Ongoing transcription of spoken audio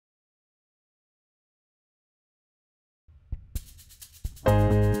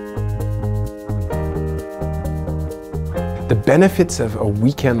The benefits of a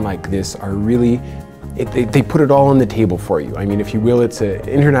weekend like this are really, they put it all on the table for you. I mean, if you will, it's an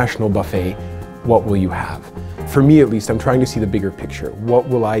international buffet. What will you have? For me, at least, I'm trying to see the bigger picture. What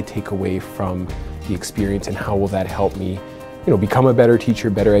will I take away from the experience, and how will that help me, become a better teacher,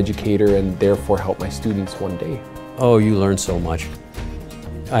 better educator, and therefore help my students one day? Oh, you learn so much.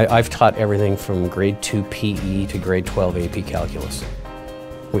 I've taught everything from grade 2 PE to grade 12 AP Calculus.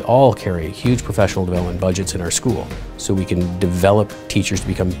 We all carry huge professional development budgets in our school, so we can develop teachers to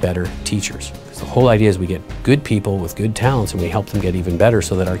become better teachers. The whole idea is we get good people with good talents and we help them get even better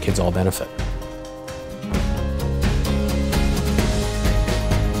so that our kids all benefit.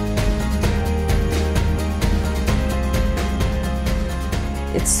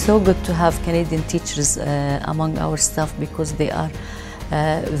 It's so good to have Canadian teachers among our staff, because they are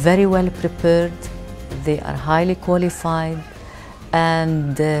very well prepared, they are highly qualified,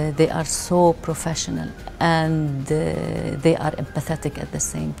 and they are so professional, and they are empathetic at the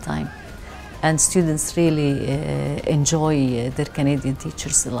same time. And students really enjoy their Canadian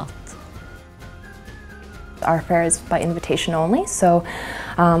teachers a lot. Our fair is by invitation only, so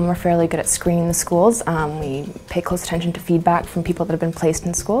we're fairly good at screening the schools. We pay close attention to feedback from people that have been placed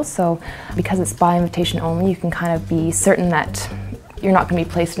in schools, so because it's by invitation only, you can kind of be certain that you're not going to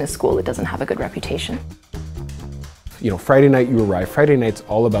be placed in a school that doesn't have a good reputation. Friday night you arrive. Friday night's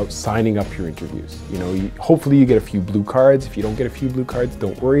all about signing up your interviews. Hopefully you get a few blue cards. If you don't get a few blue cards,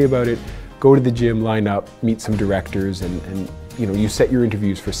 don't worry about it. Go to the gym, line up, meet some directors, and you set your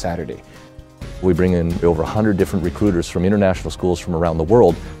interviews for Saturday. We bring in over 100 different recruiters from international schools from around the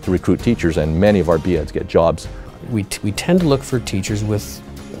world to recruit teachers, and many of our BEds get jobs. We tend to look for teachers with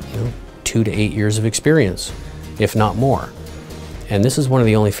 2 to 8 years of experience, if not more. And this is one of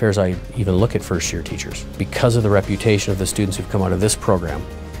the only fairs I even look at first-year teachers, because of the reputation of the students who've come out of this program.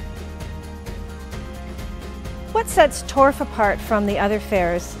 What sets TORF apart from the other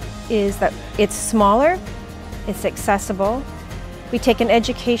fairs is that it's smaller, it's accessible, we take an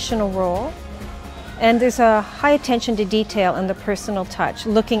educational role, and there's a high attention to detail and the personal touch,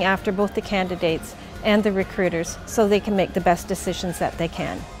 looking after both the candidates and the recruiters so they can make the best decisions that they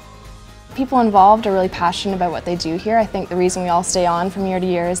can. People involved are really passionate about what they do here. I think the reason we all stay on from year to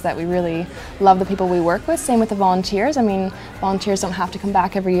year is that we really love the people we work with. Same with the volunteers. I mean, volunteers don't have to come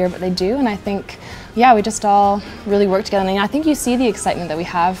back every year, but they do. And I think, yeah, we just all really work together. And I think you see the excitement that we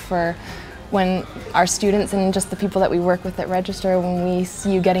have for when our students and just the people that we work with that register, when we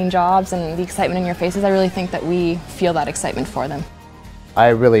see you getting jobs and the excitement in your faces. I really think that we feel that excitement for them. I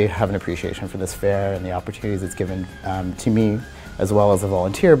really have an appreciation for this fair and the opportunities it's given to me, as well as a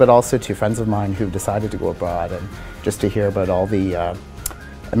volunteer, but also to friends of mine who've decided to go abroad, and just to hear about all the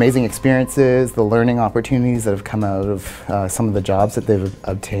amazing experiences, the learning opportunities that have come out of some of the jobs that they've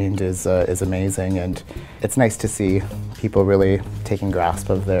obtained is amazing, and it's nice to see people really taking grasp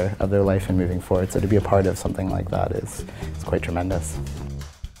of their life and moving forward. So to be a part of something like that is quite tremendous.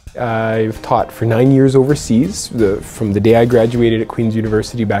 I've taught for 9 years overseas. From the day I graduated at Queen's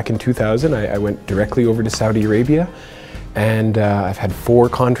University back in 2000, I went directly over to Saudi Arabia. And I've had 4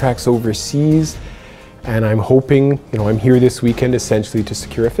 contracts overseas, and I'm hoping, I'm here this weekend essentially to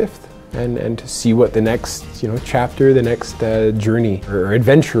secure a 5th and to see what the next, chapter, the next journey or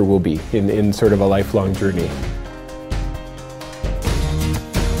adventure will be in sort of a lifelong journey.